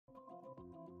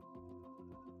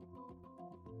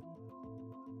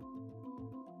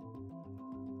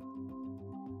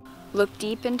Look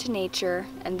deep into nature,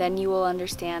 and then you will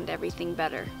understand everything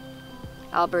better.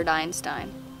 Albert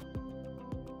Einstein.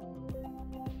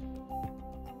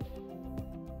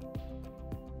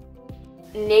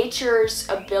 Nature's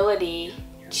ability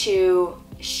to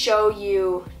show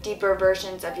you deeper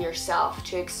versions of yourself,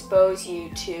 to expose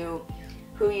you to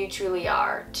who you truly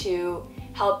are, to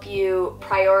help you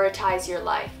prioritize your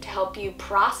life, to help you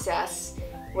process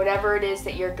whatever it is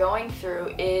that you're going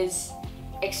through is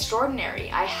extraordinary.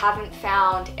 I haven't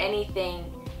found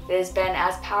anything that has been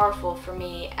as powerful for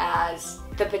me as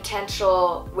the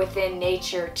potential within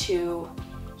nature to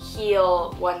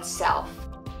heal oneself.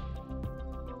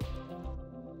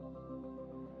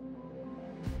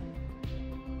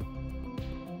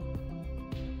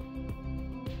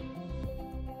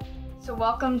 So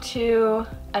welcome to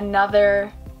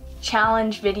another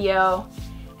challenge video.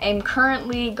 I'm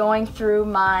currently going through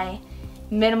my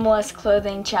minimalist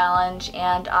clothing challenge,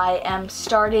 and I am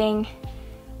starting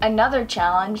another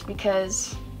challenge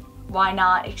because why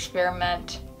not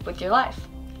experiment with your life?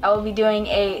 I will be doing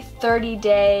a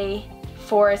 30-day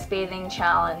forest bathing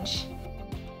challenge.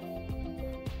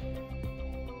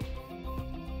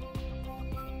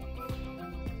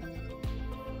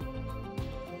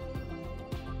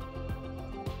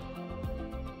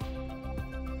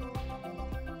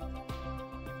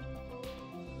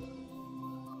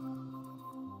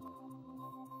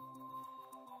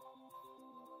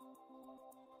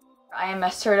 I am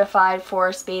a certified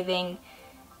forest bathing,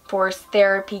 forest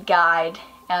therapy guide,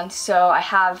 and so I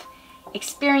have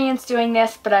experience doing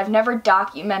this, but I've never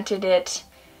documented it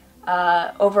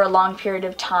over a long period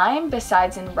of time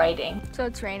besides in writing. So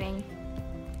it's raining,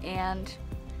 and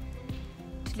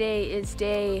today is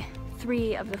day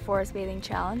 3 of the forest bathing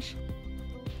challenge.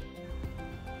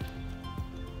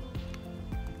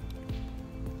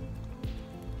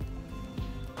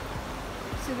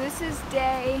 So this is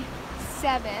day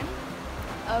 7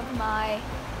 of my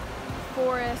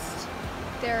forest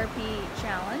therapy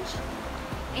challenge,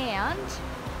 and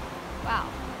wow,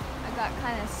 I got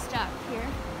kind of stuck here.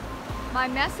 My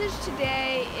message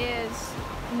today is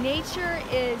nature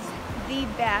is the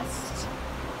best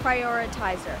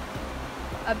prioritizer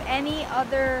of any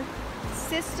other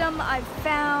system I've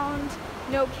found.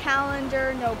 No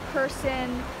calendar, no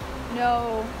person,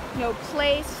 no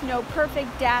place, no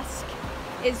perfect desk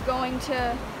is going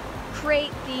to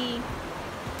create the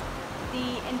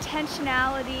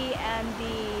intentionality and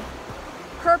the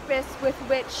purpose with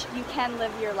which you can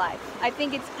live your life. I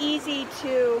think it's easy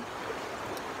to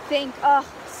think, oh,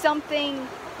 something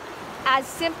as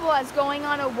simple as going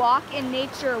on a walk in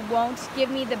nature won't give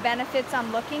me the benefits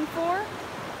I'm looking for,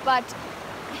 but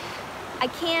I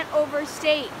can't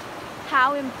overstate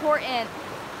how important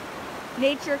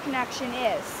nature connection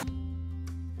is.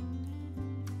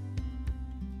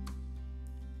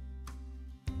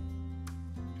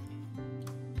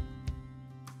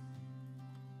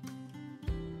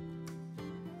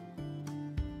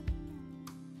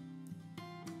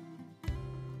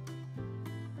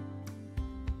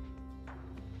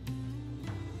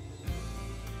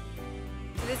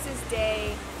 This is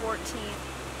day 14,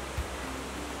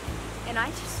 and I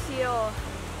just feel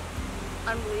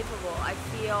unbelievable. I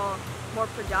feel more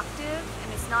productive,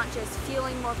 and it's not just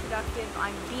feeling more productive,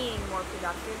 I'm being more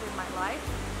productive in my life.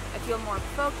 I feel more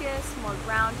focused, more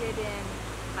grounded in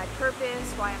my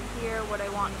purpose, why I'm here, what I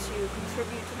want to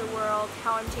contribute to the world,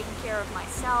 how I'm taking care of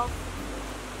myself,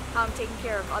 how I'm taking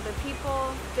care of other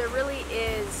people. There really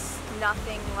is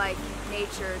nothing like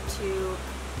nature to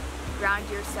ground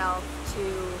yourself, to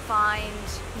find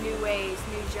new ways,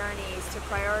 new journeys, to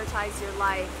prioritize your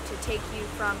life, to take you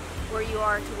from where you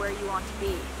are to where you want to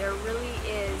be. There really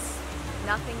is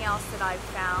nothing else that I've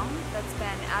found that's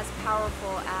been as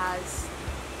powerful as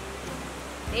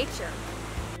nature.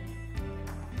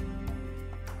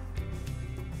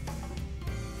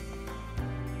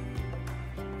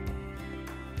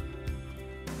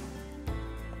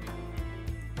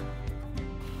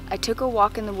 I took a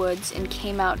walk in the woods and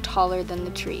came out taller than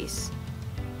the trees.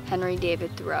 Henry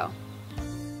David Thoreau.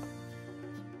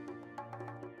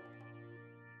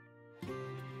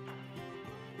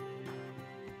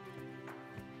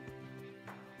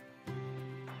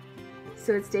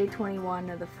 So it's day 21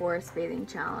 of the forest bathing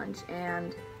challenge,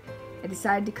 and I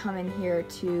decided to come in here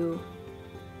to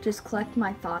just collect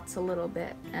my thoughts a little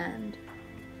bit, and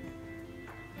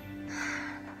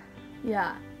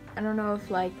yeah, I don't know if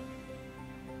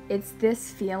it's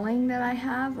this feeling that I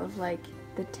have of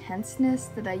the tenseness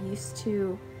that I used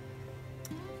to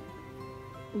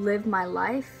live my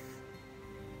life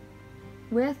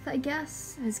with, I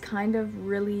guess, has kind of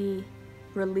really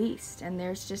released, and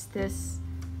there's just this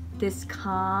this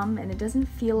calm, and it doesn't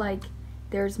feel like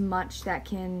there's much that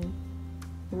can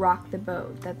rock the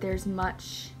boat, that there's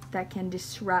much that can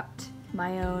disrupt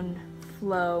my own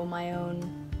flow, my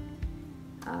own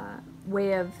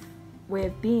way of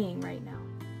being right now.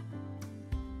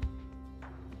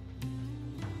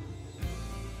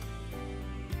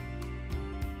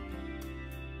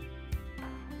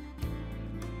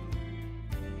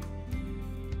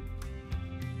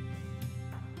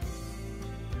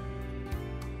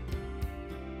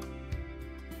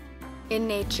 In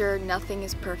nature, nothing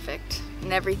is perfect,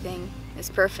 and everything is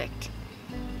perfect.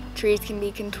 Trees can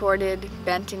be contorted,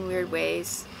 bent in weird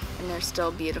ways, and they're still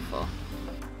beautiful.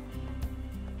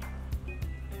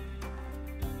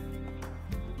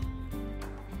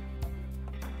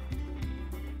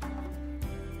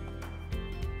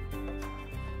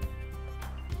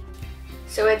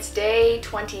 So it's day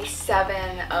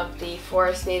 27 of the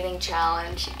Forest Bathing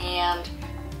Challenge, and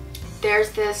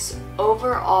there's this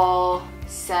overall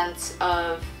sense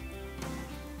of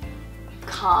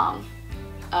calm,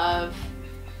 of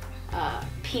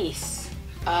peace,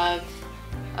 of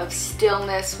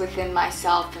stillness within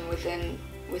myself and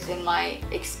within my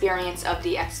experience of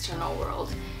the external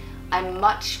world. I'm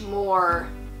much more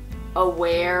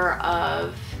aware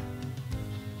of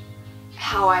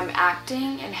how I'm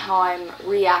acting and how I'm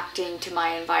reacting to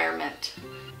my environment.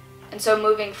 And so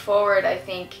moving forward, I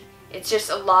think it's just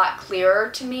a lot clearer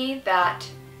to me that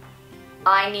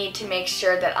I need to make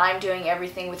sure that I'm doing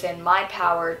everything within my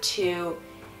power to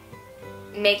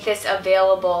make this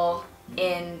available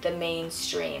in the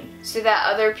mainstream so that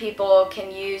other people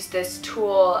can use this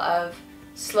tool of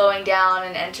slowing down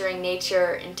and entering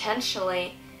nature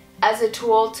intentionally as a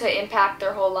tool to impact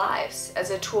their whole lives, as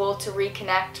a tool to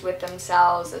reconnect with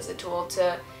themselves, as a tool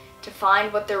to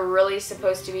find what they're really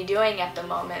supposed to be doing at the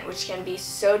moment, which can be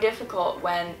so difficult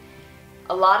when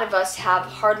a lot of us have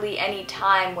hardly any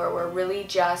time where we're really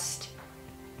just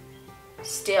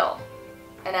still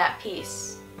and at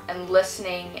peace and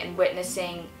listening and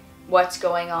witnessing what's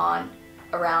going on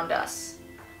around us.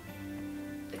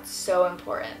 It's so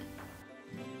important.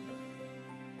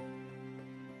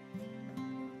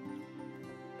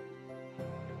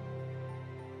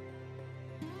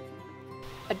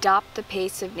 Adopt the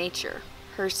pace of nature.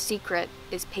 Her secret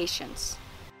is patience.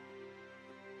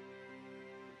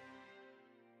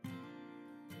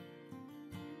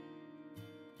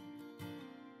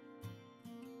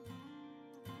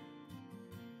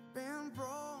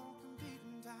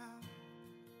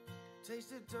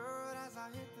 Tasted dirt as I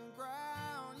hit the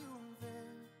ground. You were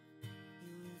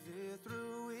there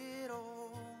through it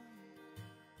all.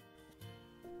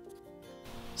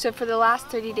 So for the last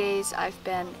 30 days, I've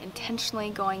been intentionally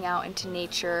going out into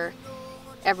nature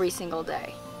every single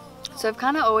day. So I've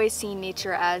kind of always seen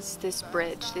nature as this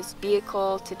bridge, this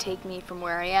vehicle to take me from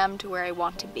where I am to where I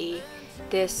want to be,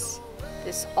 this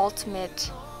ultimate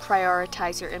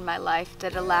prioritizer in my life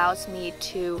that allows me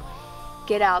to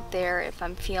get out there if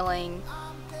I'm feeling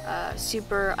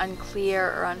super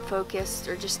unclear or unfocused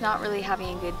or just not really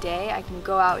having a good day. I can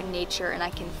go out in nature and I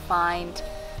can find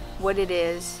what it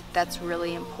is that's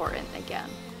really important again.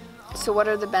 So what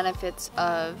are the benefits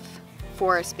of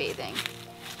forest bathing?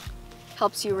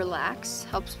 Helps you relax,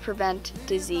 helps prevent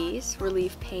disease,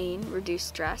 relieve pain, reduce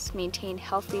stress, maintain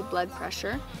healthy blood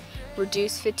pressure,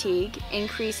 reduce fatigue,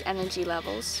 increase energy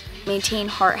levels, maintain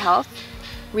heart health,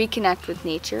 reconnect with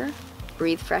nature,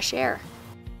 breathe fresh air.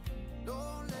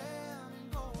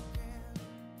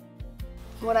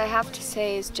 What I have to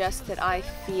say is just that I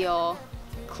feel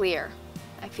clear.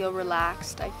 I feel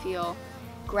relaxed. I feel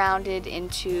grounded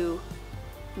into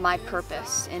my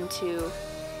purpose, into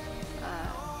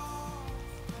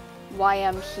why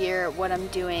I'm here, what I'm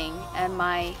doing, and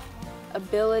my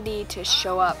ability to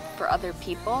show up for other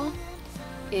people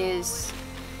is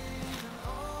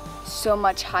so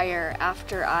much higher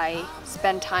after I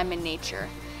spend time in nature.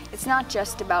 It's not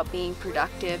just about being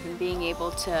productive and being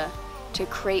able to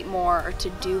create more or to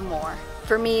do more.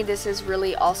 For me, this has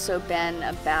really also been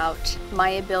about my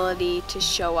ability to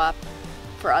show up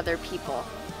for other people.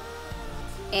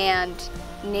 And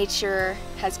nature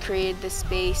has created the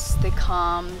space, the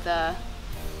calm, the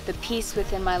peace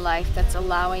within my life that's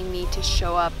allowing me to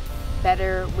show up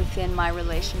better within my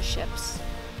relationships.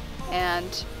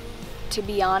 And to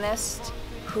be honest,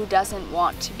 who doesn't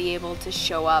want to be able to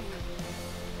show up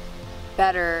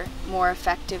better, more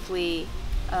effectively,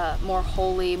 more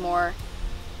wholly,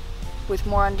 with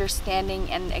more understanding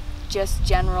and just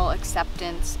general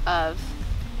acceptance of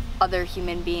other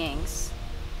human beings?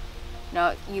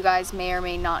 Now, you guys may or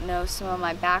may not know some of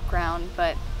my background,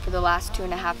 but for the last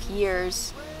 2.5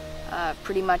 years,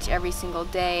 pretty much every single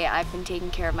day, I've been taking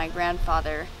care of my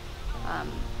grandfather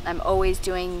I'm always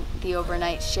doing the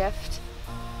overnight shift,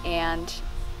 and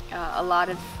a lot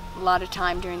of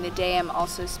time during the day I'm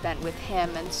also spent with him,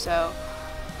 and so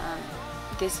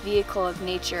this vehicle of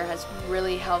nature has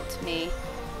really helped me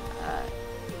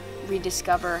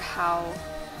rediscover how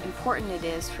important it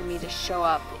is for me to show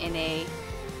up in a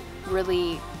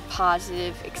really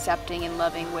positive, accepting, and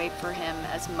loving way for him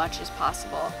as much as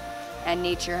possible. And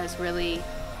nature has really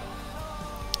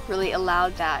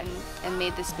allowed that and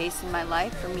made the space in my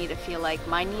life for me to feel like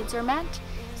my needs are met,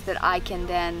 so that I can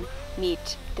then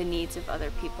meet the needs of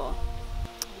other people.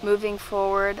 Moving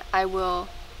forward, I will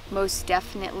most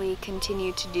definitely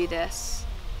continue to do this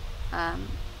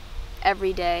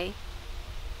every day.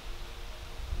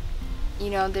 You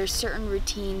know, there's certain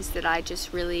routines that I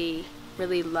just really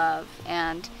love,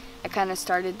 and I kind of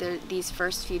started these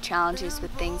first few challenges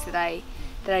with things that I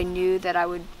knew that I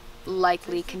would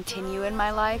likely continue in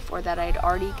my life, or that I had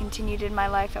already continued in my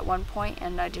life at one point,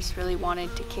 and I just really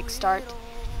wanted to kickstart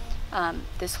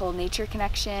this whole nature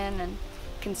connection and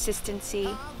consistency.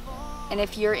 And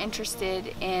if you're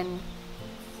interested in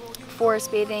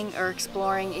forest bathing or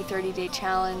exploring a 30-day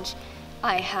challenge,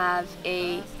 I have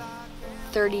a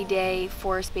 30-day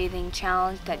forest bathing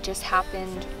challenge that just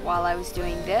happened while I was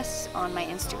doing this on my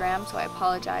Instagram, so I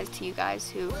apologize to you guys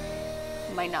who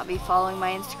might not be following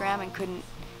my Instagram and couldn't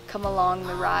come along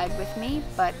the ride with me,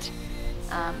 but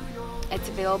it's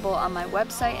available on my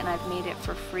website, and I've made it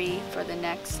for free for the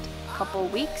next couple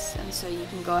weeks, and so you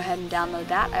can go ahead and download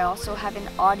that. I also have an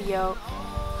audio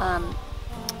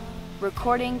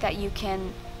recording that you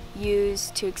can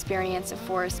use to experience a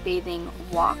forest bathing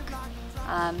walk.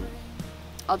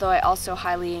 Although I also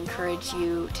highly encourage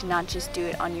you to not just do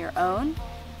it on your own,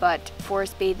 but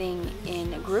forest bathing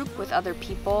in a group with other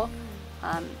people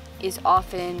is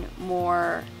often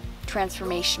more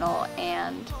transformational,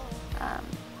 and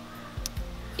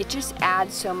it just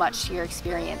adds so much to your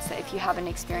experience that if you haven't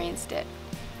experienced it,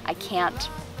 I can't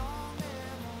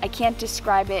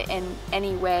describe it in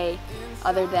any way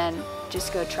other than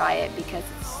just go try it, because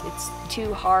it's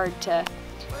too hard to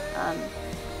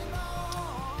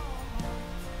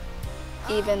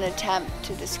even attempt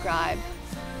to describe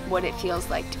what it feels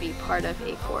like to be part of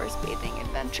a forest bathing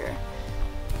adventure.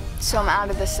 So I'm out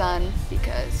of the sun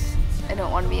because I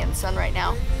don't want to be in the sun right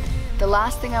now. The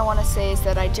last thing I want to say is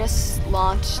that I just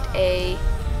launched a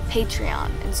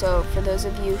Patreon, and so for those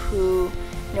of you who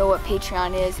know what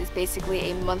Patreon is, it's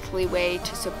basically a monthly way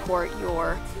to support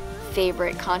your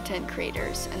favorite content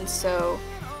creators. And so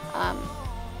I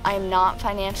am not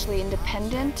financially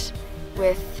independent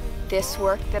with this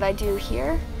work that I do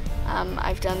here.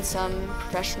 I've done some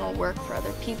professional work for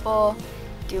other people,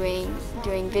 doing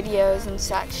videos and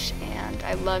such, and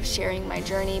I love sharing my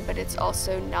journey, but it's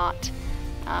also not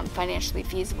financially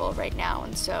feasible right now.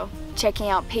 And so checking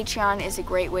out Patreon is a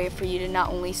great way for you to not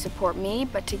only support me,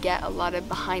 but to get a lot of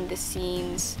behind the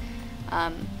scenes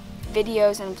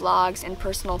videos and vlogs and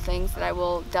personal things that I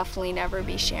will definitely never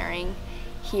be sharing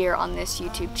here on this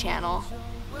YouTube channel,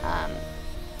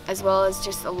 as well as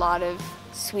just a lot of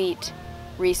sweet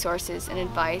resources and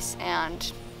advice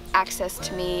and access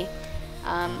to me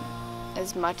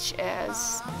as much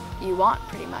as you want,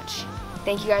 pretty much.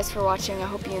 Thank you guys for watching. I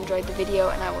hope you enjoyed the video,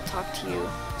 and I will talk to you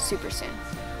super soon.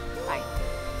 Bye.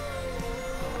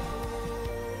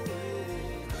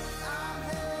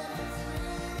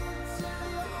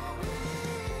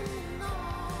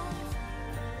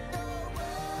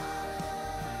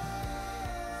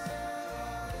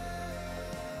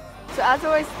 So as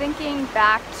I was thinking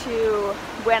back to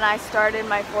when I started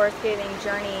my forest bathing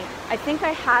journey, I think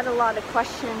I had a lot of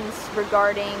questions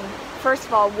regarding, first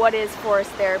of all, what is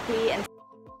forest therapy? And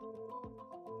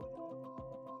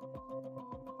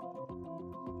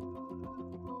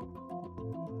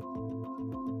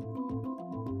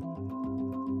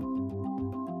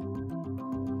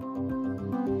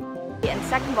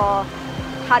second of all,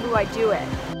 how do I do it?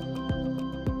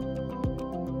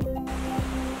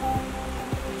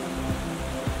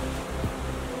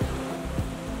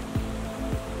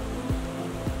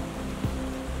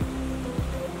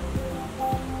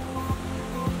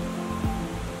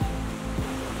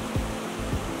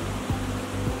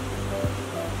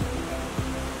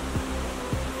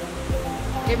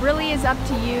 It really is up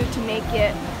to you to make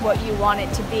it what you want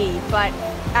it to be, but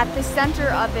at the center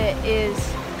of it is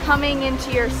coming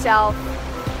into yourself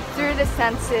through the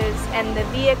senses, and the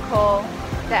vehicle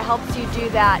that helps you do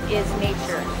that is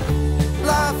nature.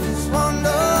 Life is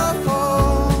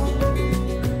wonderful.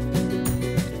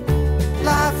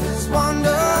 Life is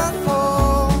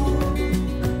wonderful.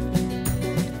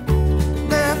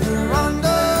 Never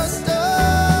understood,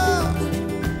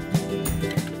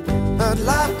 but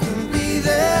life